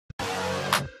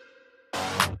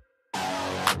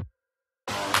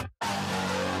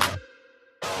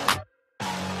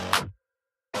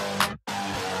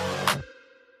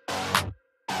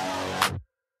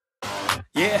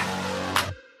Yeah,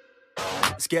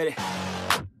 let's get it.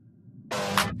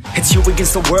 It's you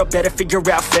against the world, better figure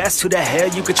out fast who the hell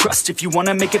you could trust if you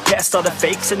wanna make it past all the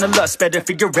fakes and the lust. Better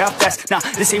figure out fast. Nah,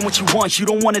 this ain't what you want, you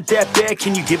don't want it that bad.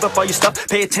 Can you give up all your stuff,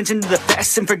 pay attention to the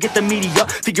facts and forget the media?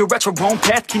 Figure out your own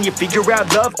path, can you figure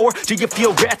out love or do you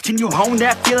feel wrath? Can you hone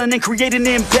that feeling and create an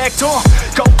impact?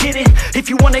 Go get it, if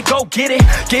you want it, go get it.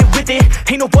 Get with it,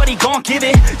 ain't nobody gon' give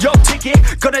it your ticket,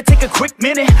 gonna take a quick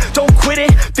minute, don't quit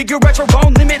it. Figure out your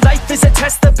own limit, life is a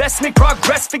test, the best make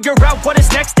progress. Figure out what is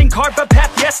next and carve a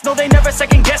path, yes. No, they never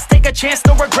second guess, take a chance,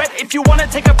 no regret. If you wanna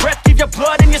take a breath, give your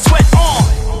blood and your sweat on.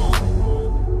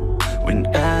 When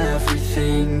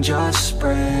everything just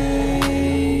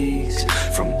breaks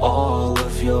from all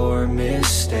of your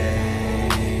mistakes,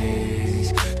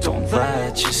 don't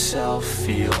let yourself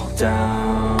feel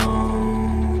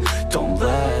down, don't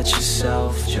let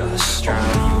yourself just drown.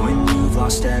 Only when you've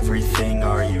lost everything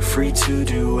are you free to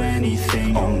do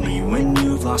anything. Only when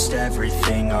you've lost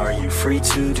everything are you free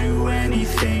to do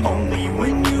anything. Only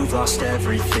when you've lost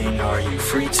everything are you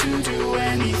free to do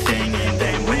anything. And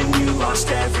then when you lost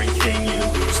everything you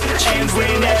lose the chance. And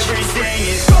when everything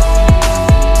is gone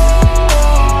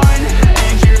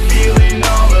and you're feeling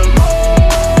all alone,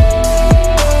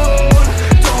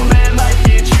 don't let life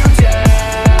get you down.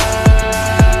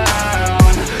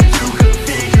 You could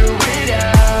figure it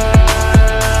out.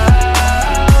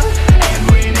 And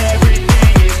when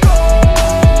everything is gone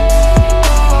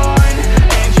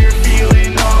and you're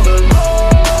feeling all alone,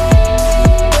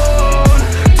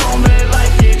 don't let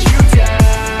life get you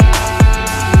down.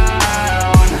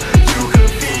 You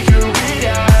could figure it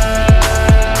out.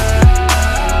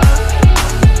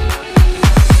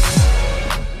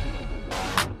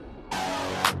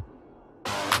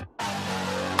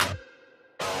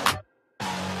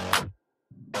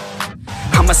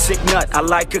 I'm a sick nut, I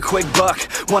like a quick buck.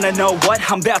 Wanna know what?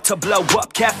 I'm about to blow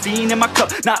up. Caffeine in my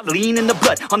cup, not lean in the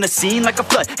blood. On the scene like a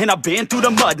flood, and I've been through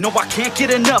the mud. No, I can't get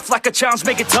enough, like a challenge,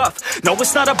 make it tough. No,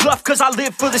 it's not a bluff, cause I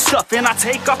live for this stuff. And I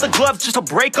take off the gloves just to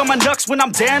break on my knucks. When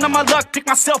I'm down on my luck, pick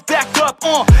myself back up.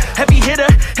 Heavy hitter,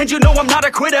 and you know I'm not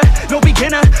a quitter. No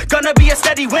beginner, gonna be a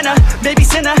steady winner. Maybe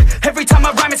sinner, every time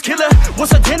I rhyme is killer.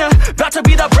 What's a dinner? About to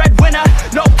be the breadwinner.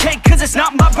 No cake, cause it's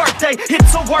not my birthday.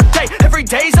 It's a work day, every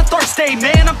day's a Thursday.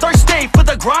 Man, I'm thirsty for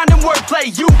the grind and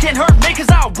wordplay. You can't hurt me cause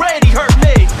I already hurt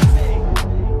me.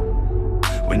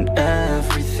 When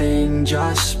everything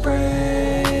just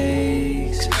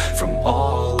breaks from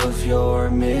all of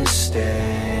your mistakes,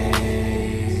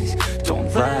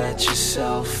 don't let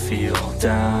yourself feel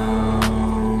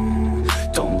down,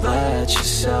 don't let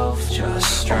yourself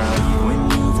just drown. Only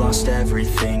when you've lost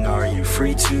everything are you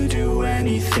free to do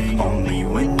anything. Only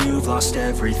when you've lost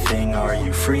everything are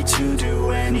you free to do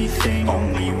anything.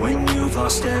 Only when you've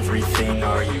lost everything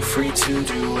are you free to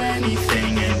do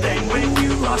anything. And then when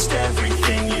you lost everything